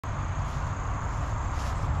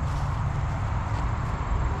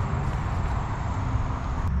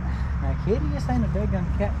hideous ain't a daggone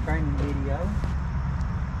cat training video.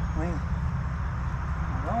 Well,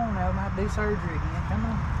 go on now, might do surgery again. Come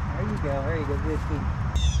on. There you go. There you go. Good kitty.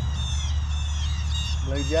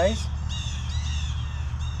 Blue jays.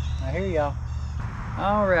 I hear y'all.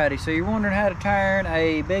 Alrighty, so you're wondering how to turn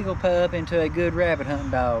a Beagle pup into a good rabbit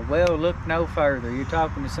hunting dog. Well, look no further. You're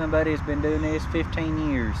talking to somebody that's been doing this 15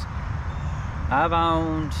 years. I've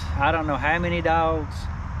owned, I don't know how many dogs.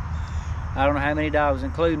 I don't know how many dogs,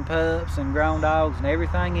 including pups and grown dogs and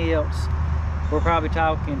everything else. We're probably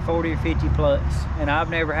talking 40 or 50 plus. And I've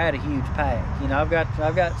never had a huge pack. You know, I've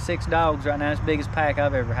got 6 dogs right now. It's the biggest pack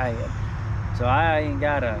I've ever had. So I've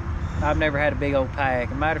never had a big old pack.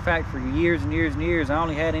 As a matter of fact, for years and years and years, I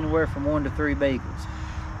only had anywhere from 1 to 3 Beagles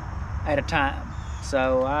at a time.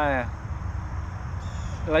 So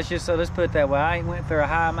let's put it that way. I ain't went through a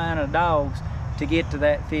high amount of dogs to get to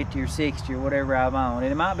that 50 or 60 or whatever I've owned.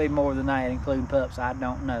 And it might be more than that, including pups. I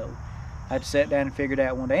don't know. I had to sit down and figure it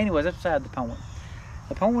out one day. Anyways, that's beside the point.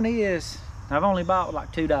 The point is, I've only bought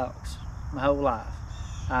like 2 dogs my whole life.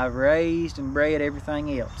 I've raised and bred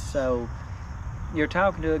everything else. So you're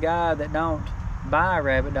talking to a guy that don't buy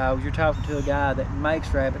rabbit dogs. You're talking to a guy that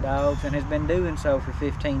makes rabbit dogs and has been doing so for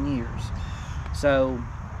 15 years. So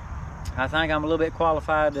I think I'm a little bit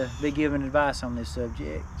qualified to be giving advice on this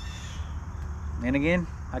subject. And again,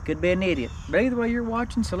 I could be an idiot. But either way, you're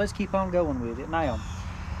watching, so let's keep on going with it. Now,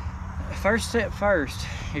 first step first,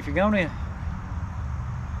 if you're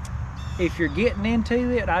getting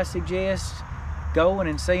into it, I suggest going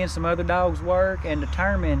and seeing some other dogs work and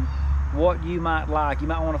determine what you might like. You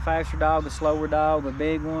might want a faster dog, a slower dog, a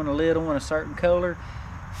big one, a little one, a certain color.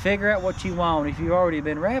 Figure out what you want. If you've already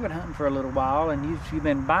been rabbit hunting for a little while and you've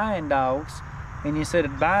been buying dogs, and instead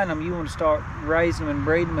of buying them, you want to start raising them and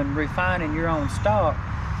breeding them and refining your own stock.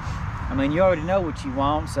 I mean, you already know what you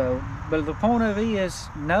want. So, but the point of it is,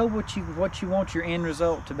 know what you want your end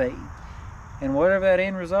result to be, and whatever that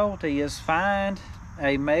end result is, find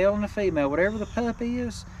a male and a female, whatever the pup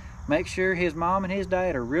is. Make sure his mom and his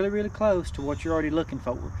dad are really, really close to what you're already looking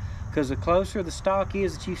for. Because the closer the stock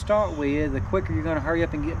is that you start with, the quicker you're going to hurry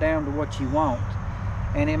up and get down to what you want.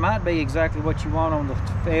 And it might be exactly what you want on the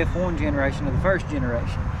F1 generation or the first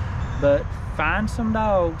generation. But find some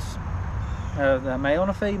dogs, a male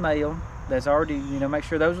and a female, that's already, you know, make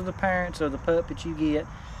sure those are the parents of the pup that you get,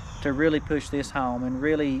 to really push this home and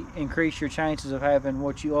really increase your chances of having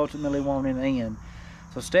what you ultimately want in the end.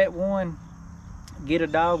 So step 1, get a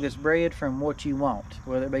dog that's bred from what you want,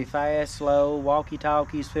 whether it be fast, slow,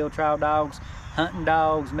 walkie-talkies, field trial dogs, hunting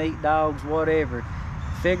dogs, meat dogs, whatever.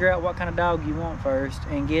 Figure out what kind of dog you want first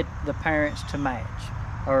and get the parents to match,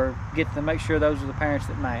 or make sure those are the parents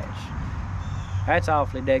that match. That's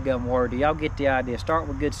awfully deadgum wordy. Y'all get the idea. Start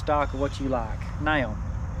with good stock of what you like. Now,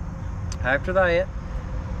 after that,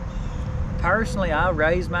 personally, I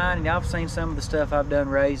raise mine, and y'all have seen some of the stuff I've done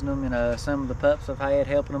raising them, and some of the pups I've had,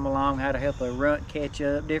 helping them along, how to help a runt catch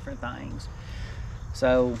up, different things.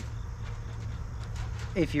 So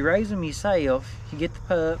if you raise them yourself, you get the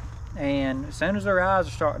pup, and as soon as their eyes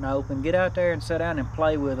are starting to open, get out there and sit down and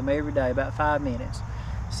play with them every day, about 5 minutes.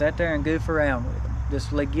 Sit there and goof around with them. Just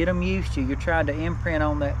get them used to you. You're trying to imprint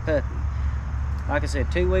on that puppy. Like I said,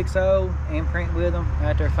 2 weeks old, imprint with them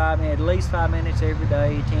out there at least 5 minutes every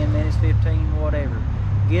day, 10 minutes, 15, whatever.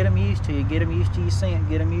 Get them used to you. Get them used to your scent.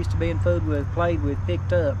 Get them used to being fooled with, played with,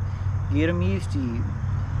 picked up. Get them used to you.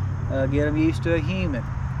 Get them used to a human.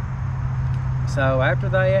 So after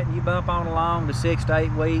that, you bump on along to 6 to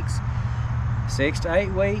 8 weeks. 6 to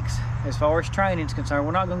 8 weeks, as far as training is concerned.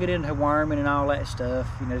 We're not going to get into worming and all that stuff.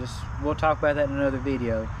 You know, we'll talk about that in another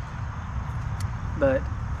video. But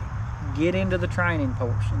get into the training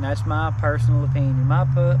portion. That's my personal opinion. My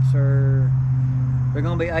pups they're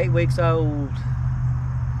going to be 8 weeks old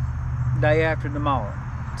day after tomorrow.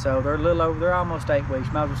 So they're almost 8 weeks.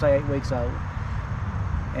 Might as well say 8 weeks old.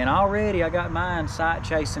 And already I got mine sight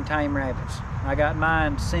chasing tame rabbits. I got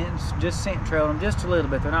mine just scent trailing them just a little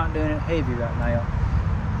bit. They're not doing it heavy right now.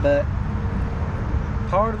 But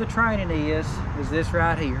part of the training is this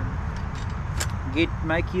right here.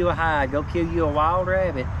 Make you a hide. Go kill you a wild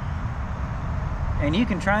rabbit. And you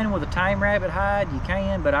can train them with a tame rabbit hide. You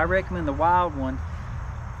can, but I recommend the wild one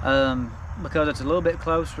because it's a little bit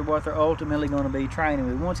closer to what they're ultimately going to be training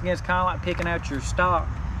with. Once again, it's kind of like picking out your stock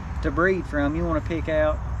to breed from. You want to pick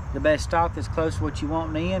out the best stock that's close to what you want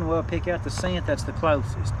in the end. Well, pick out the scent that's the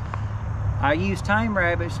closest. I use tame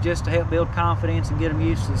rabbits just to help build confidence and get them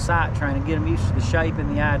used to the sight training, get them used to the shape and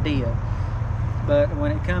the idea. But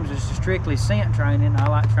when it comes to strictly scent training, I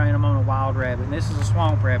like training them on a wild rabbit. And this is a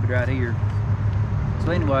swamp rabbit right here.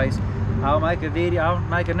 So anyways, I'll make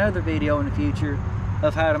another video in the future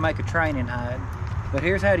of how to make a training hide. But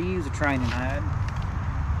here's how to use a training hide.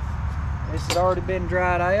 This has already been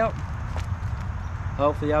dried out.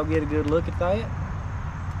 Hopefully y'all get a good look at that.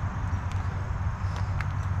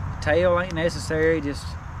 Tail ain't necessary, just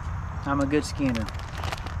I'm a good skinner.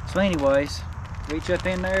 So anyways, reach up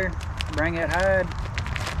in there, bring that hide,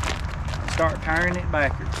 and start turning it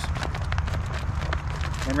backwards.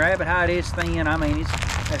 And rabbit hide is thin, I mean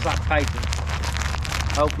it's like paper.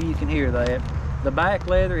 Hopefully you can hear that. The back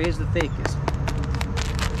leather is the thickest.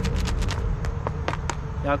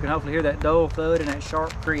 Y'all can hopefully hear that dull thud and that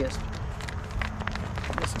sharp crisp.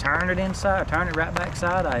 Just turn it inside, turn it right back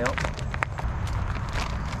side out.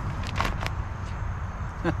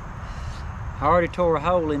 I already tore a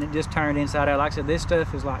hole in it, just turned inside out. Like I said, this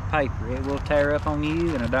stuff is like paper. It will tear up on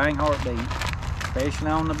you in a dang heartbeat,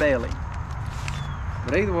 especially on the belly.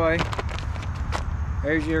 But either way,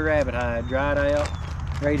 there's your rabbit hide, dried out,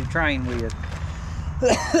 ready to train with.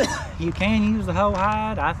 You can use the whole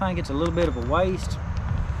hide. I think it's a little bit of a waste.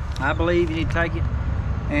 I believe you need to take it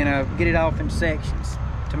and get it off in sections.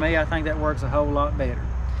 To me, I think that works a whole lot better.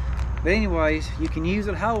 But anyways, you can use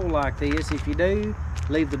it whole like this. If you do,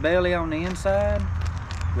 leave the belly on the inside,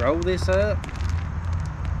 roll this up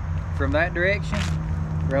from that direction,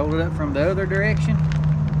 roll it up from the other direction,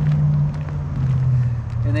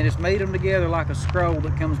 and then just meet them together like a scroll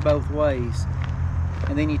that comes both ways.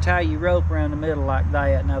 And then you tie your rope around the middle like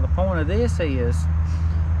that. Now the point of this is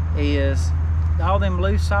all them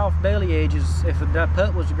loose soft belly edges, if the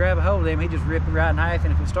pup was to grab a hold of them, he'd just rip it right in half,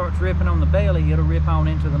 and if it starts ripping on the belly, it'll rip on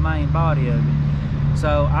into the main body of it.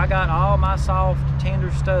 So I got all my soft, tender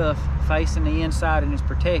stuff facing the inside and it's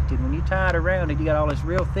protected. When you tie it around it, you got all this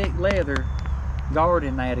real thick leather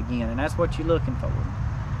guarding that again, and that's what you're looking for.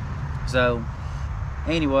 So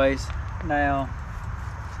anyways, now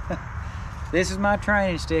this is my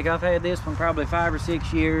training stick. I've had this one probably 5 or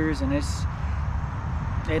 6 years, and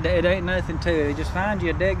it ain't nothing to it. Just find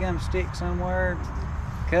you a deadgum stick somewhere,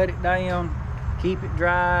 cut it down, keep it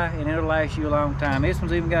dry, and it'll last you a long time. This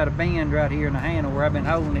one's even got a bend right here in the handle where I've been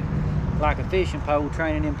holding it like a fishing pole,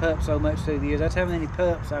 training them pups so much through the years. That's how many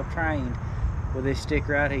pups I've trained with this stick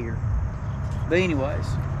right here. But anyways,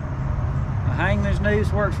 a hangman's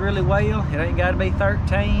noose works really well. It ain't got to be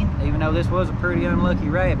 13, even though this was a pretty unlucky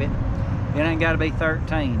rabbit. It ain't got to be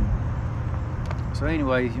 13. So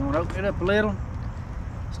anyways, you want to open it up a little,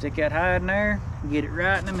 stick that hide in there, get it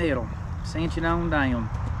right in the middle, cinch it on down.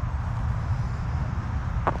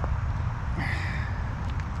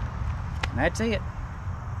 And that's it.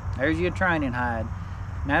 There's your training hide.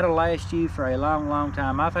 And that'll last you for a long, long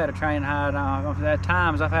time. I've had a training hide on, at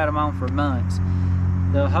times I've had them on for months.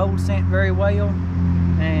 They'll hold scent very well.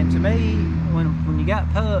 And to me, when you got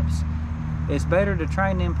pups, it's better to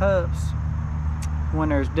train them pups when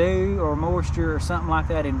there's dew or moisture or something like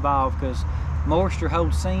that involved, because moisture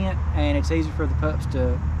holds scent and it's easy for the pups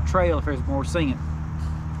to trail if there's more scent.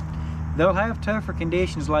 They'll have tougher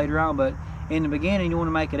conditions later on, but in the beginning you want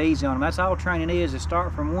to make it easy on them. That's all training is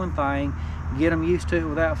start from one thing, get them used to it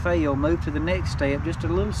without fail, move to the next step, just a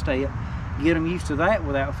little step, get them used to that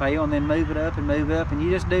without fail, and then move it up and move up. And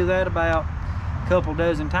you just do that about a couple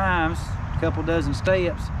dozen times, a couple dozen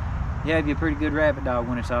steps, you have you a pretty good rabbit dog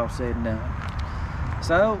when it's all said and done.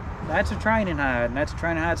 So that's a training hide, and that's a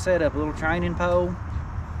training hide setup, a little training pole.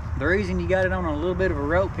 The reason you got it on a little bit of a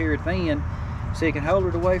rope here at the end, so you can hold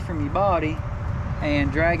it away from your body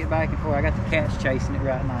and drag it back and forth. I got the cats chasing it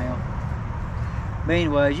right now. But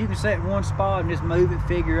anyways, you can set in one spot and just move it,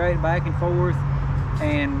 figure eight back and forth,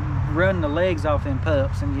 and run the legs off them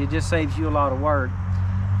pups, and it just saves you a lot of work.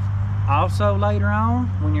 Also later on,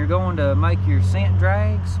 when you're going to make your scent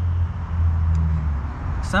drags,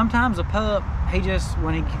 sometimes a pup,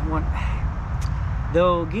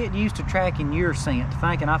 they'll get used to tracking your scent,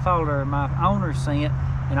 thinking I followed my owner's scent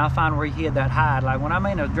and I find where he hid that hide. Like when I'm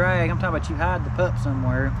in a drag, I'm talking about you hide the pup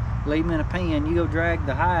somewhere, leave him in a pen, you go drag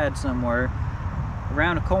the hide somewhere,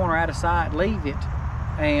 around the corner, out of sight, leave it.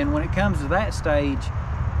 And when it comes to that stage,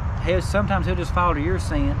 sometimes he'll just follow your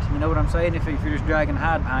scent, you know what I'm saying, if you're just dragging the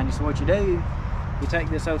hide behind you. So what you do, you take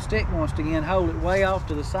this old stick once again, hold it way off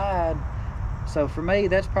to the side. So for me,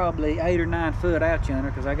 that's probably 8 or 9 foot out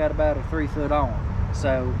yonder, because I got about a 3 foot on.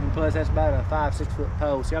 So, and plus that's about a 5-6 foot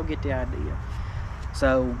pole, so y'all get the idea.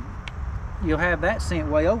 So you'll have that scent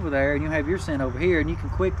way over there, and you'll have your scent over here, and you can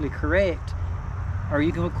quickly correct, or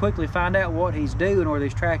you can quickly find out what he's doing, whether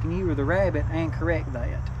he's tracking you or the rabbit, and correct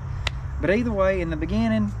that. But either way, in the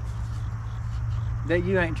beginning, that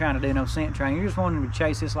you ain't trying to do no scent training. You're just wanting to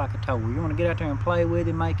chase this like a toy. You want to get out there and play with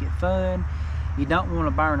him, make it fun. You don't want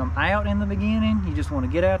to burn them out in the beginning. You just want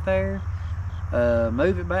to get out there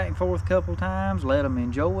Move it back and forth a couple times, let them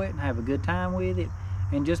enjoy it and have a good time with it,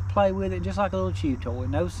 and just play with it just like a little chew toy.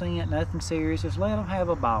 No scent, nothing serious, just let them have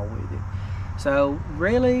a ball with it. So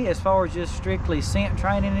really, as far as just strictly scent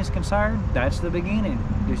training is concerned, that's the beginning.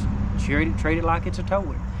 Just treat it like it's a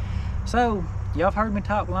toy. So y'all have heard me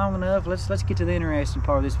talk long enough. Let's get to the interesting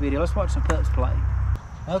part of this video. Let's watch some pups play.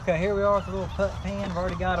 Okay, here we are with the little pup pen. I've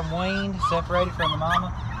already got them weaned, separated from the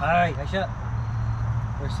mama. Hey, hush up.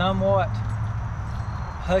 They're somewhat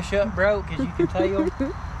hush up broke, as you can tell.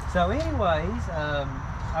 So anyways,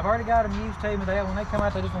 I've already got them used to me. When they come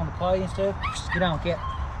out, they just want to play and stuff. Get on, cat.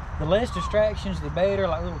 The less distractions, the better,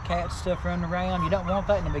 like little cats stuff running around. You don't want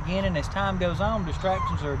that in the beginning. As time goes on,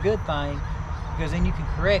 distractions are a good thing because then you can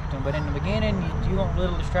correct them. But in the beginning, you want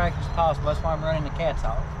little distractions possible. That's why I'm running the cats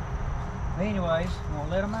off. But anyways, I'm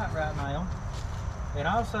gonna let them out right now. And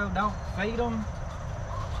also, don't feed them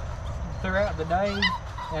throughout the day.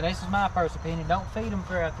 And this is my personal opinion, don't feed them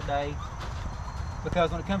throughout the day,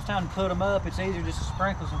 because when it comes time to put them up, it's easier just to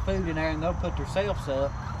sprinkle some food in there and they'll put themselves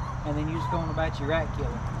up, and then you just go on about your rat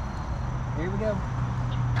killer. Here we go.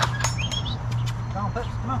 Come on, pups,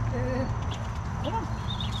 come on. Come on.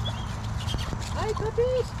 Hey,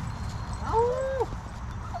 puppies. Oh,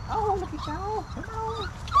 oh, look at y'all. Come on.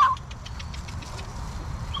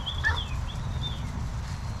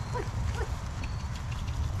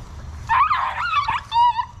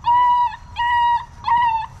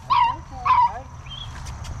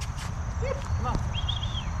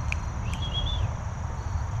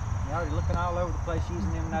 You're already looking all over the place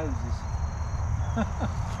using them noses.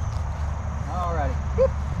 Alrighty.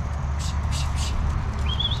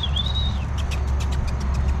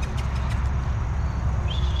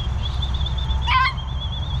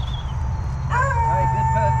 Hey, good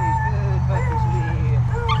puppies, yeah,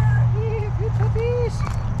 good puppies.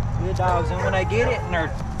 Good dogs, and when they get it and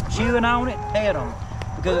they're chewing on it, pet them,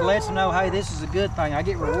 because it lets them know, hey, this is a good thing. I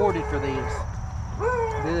get rewarded for this.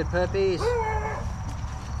 Good puppies.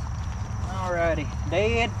 Alrighty,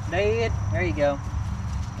 dead. There you go.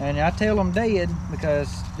 And I tell them dead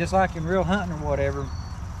because just like in real hunting or whatever,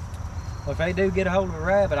 if they do get a hold of a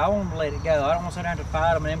rabbit, I want them to let it go. I don't want to sit down to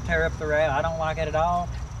fight them and them tear up the rabbit. I don't like it at all.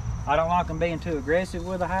 I don't like them being too aggressive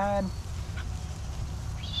with a hide.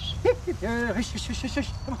 There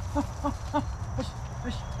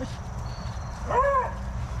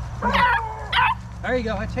you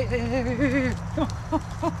go.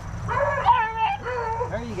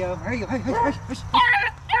 There you go. There you go.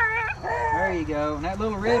 There you go. And that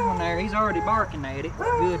little red one there, he's already barking at it.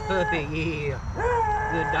 Good puppy, yeah.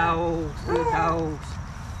 Good dogs. Good dogs.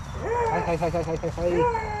 Hey.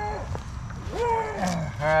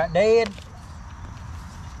 All right, dead.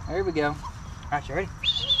 There we go. All right, you ready?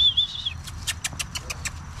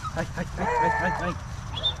 Hey.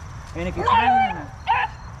 And if you're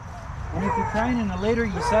training a litter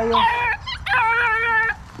yourself,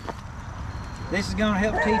 this is going to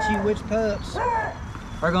help teach you which pups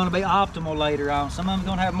are going to be optimal later on. Some of them are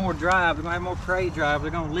going to have more drive, they're going to have more prey drive,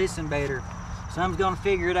 they're going to listen better. Some's going to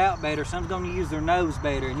figure it out better, some's going to use their nose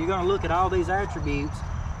better. And you're going to look at all these attributes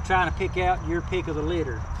trying to pick out your pick of the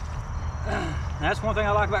litter. That's one thing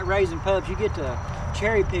I like about raising pups. You get to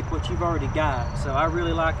cherry pick what you've already got. So I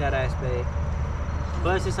really like that aspect.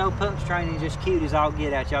 Plus this whole pups training is just cute as all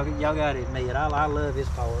get at. Y'all got to admit it. I love this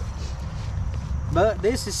part. But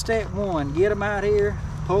this is step one. Get them out here,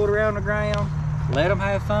 pull it around the ground, let them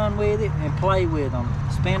have fun with it, and play with them.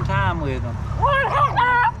 Spend time with them.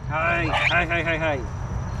 Hey.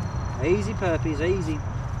 Easy puppies, easy.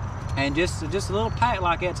 And just a little pat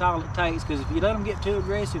like that's all it takes, because if you let them get too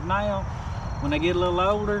aggressive now, when they get a little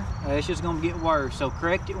older, it's just going to get worse. So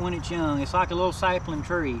correct it when it's young. It's like a little sapling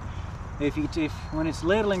tree. When it's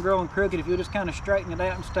little and growing crooked, if you just kind of straighten it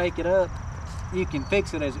out and stake it up, you can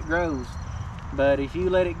fix it as it grows. But if you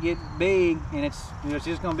let it get big and it's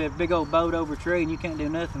just going to be a big old bowed over tree and you can't do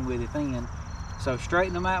nothing with it then. So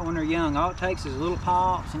straighten them out when they're young. All it takes is little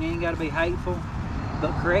pops, and you ain't got to be hateful,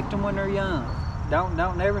 but correct them when they're young. Don't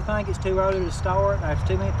never think it's too early to start. There's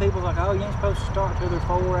too many people like, oh, you ain't supposed to start till they're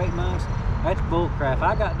 4 or 8 months. That's bull crap.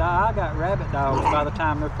 I got rabbit dogs by the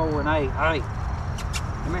time they're 4 and 8. Hey,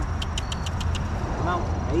 come here. Come on,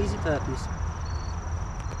 easy puppies.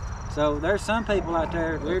 So there's some people out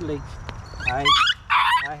there literally. Hey.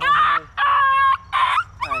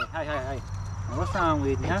 Now, what's wrong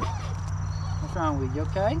with you, huh? What's wrong with you?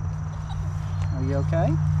 Okay? Are you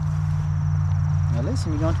okay? Now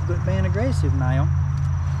listen, you're going to quit being aggressive now.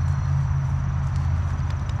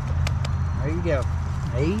 There you go.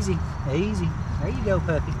 Easy. There you go,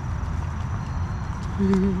 puppy.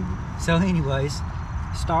 So anyways,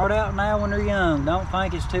 Start out now when they're young. Don't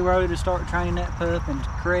think it's too early to start training that pup and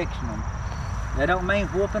correcting them. That don't mean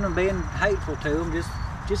whooping them, being hateful to them.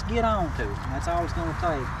 Just get on to them. That's all it's going to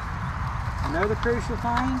take. Another crucial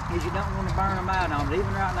thing is you don't want to burn them out on it.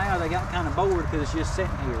 Even right now, they got kind of bored because it's just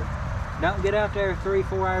sitting here. Don't get out there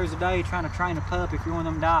 3-4 hours a day trying to train a pup if you're one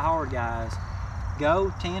of them die-hard guys.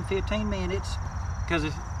 Go 10-15 minutes, because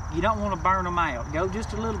if you don't want to burn them out. Go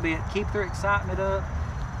just a little bit. Keep their excitement up.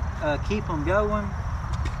 Keep them going.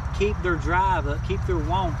 Keep their drive up. Keep their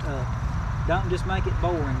want up. Don't just make it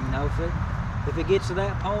boring, you know. If it gets to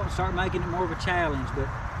that point, start making it more of a challenge. But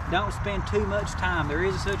don't spend too much time. There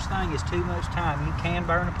is a such thing as too much time. You can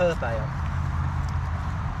burn a pup out.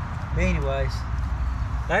 But anyways,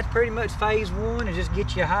 that's pretty much phase 1, is just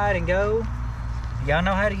get you a hide and go. Y'all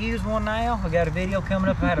know how to use one now. We got a video coming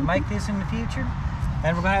up of how to make this in the future.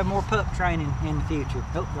 And we're gonna have more pup training in the future.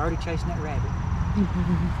 Oh, we're already chasing that rabbit.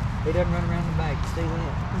 He doesn't run around the back, you see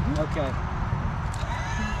that? Okay.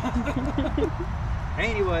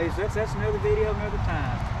 Anyways, that's another video another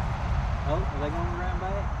time. Oh, are they going around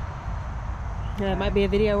back? It might be a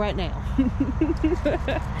video right now. It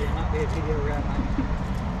might be a video right now.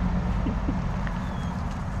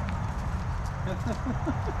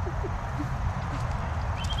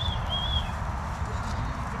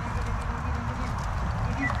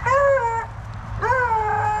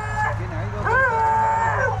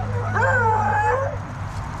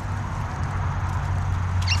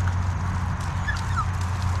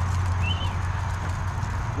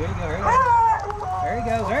 There you go, there he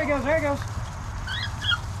goes. There he goes, there he goes.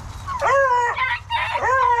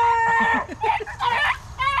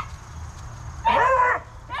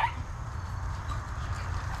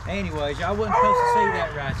 Anyways, y'all wasn't supposed to see that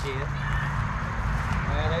right yet.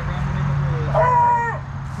 They running in the woods.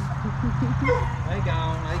 They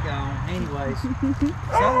gone. Anyways,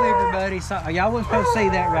 so everybody, y'all wasn't supposed to see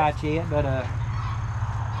that right yet, but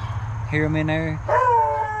hear them in there.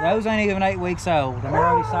 Those ain't even 8 weeks old, and they're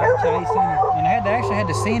already started chasing. And they actually had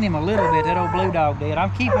to send him a little bit. That old blue dog did.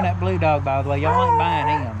 I'm keeping that blue dog, by the way. Y'all ain't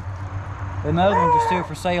buying him. The other ones are still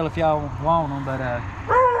for sale if y'all want them. But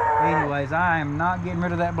anyways, I am not getting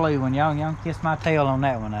rid of that blue one. Y'all can kiss my tail on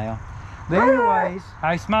that one now. But anyways,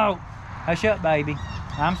 hey Smoke, hush up, baby.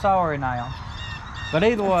 I'm sorry now. But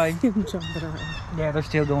either way, yeah, they're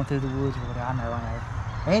still going through the woods or whatever. I know.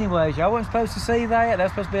 Anyways, y'all wasn't supposed to see that.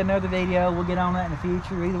 That's supposed to be another video. We'll get on that in the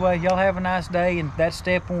future. Either way, y'all have a nice day, and that's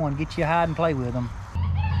step 1. Get you a hide and play with them.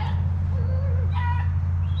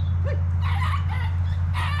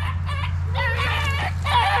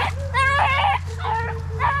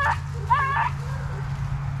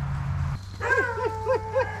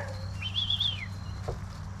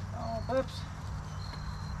 Oh, pups.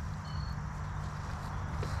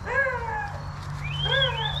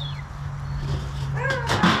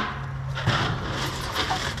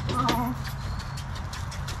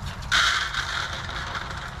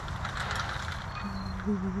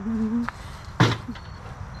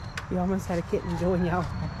 You almost had a kitten join y'all.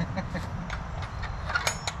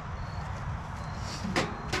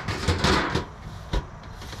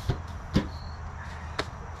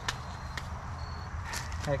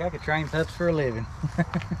 Heck, I could train pups for a living.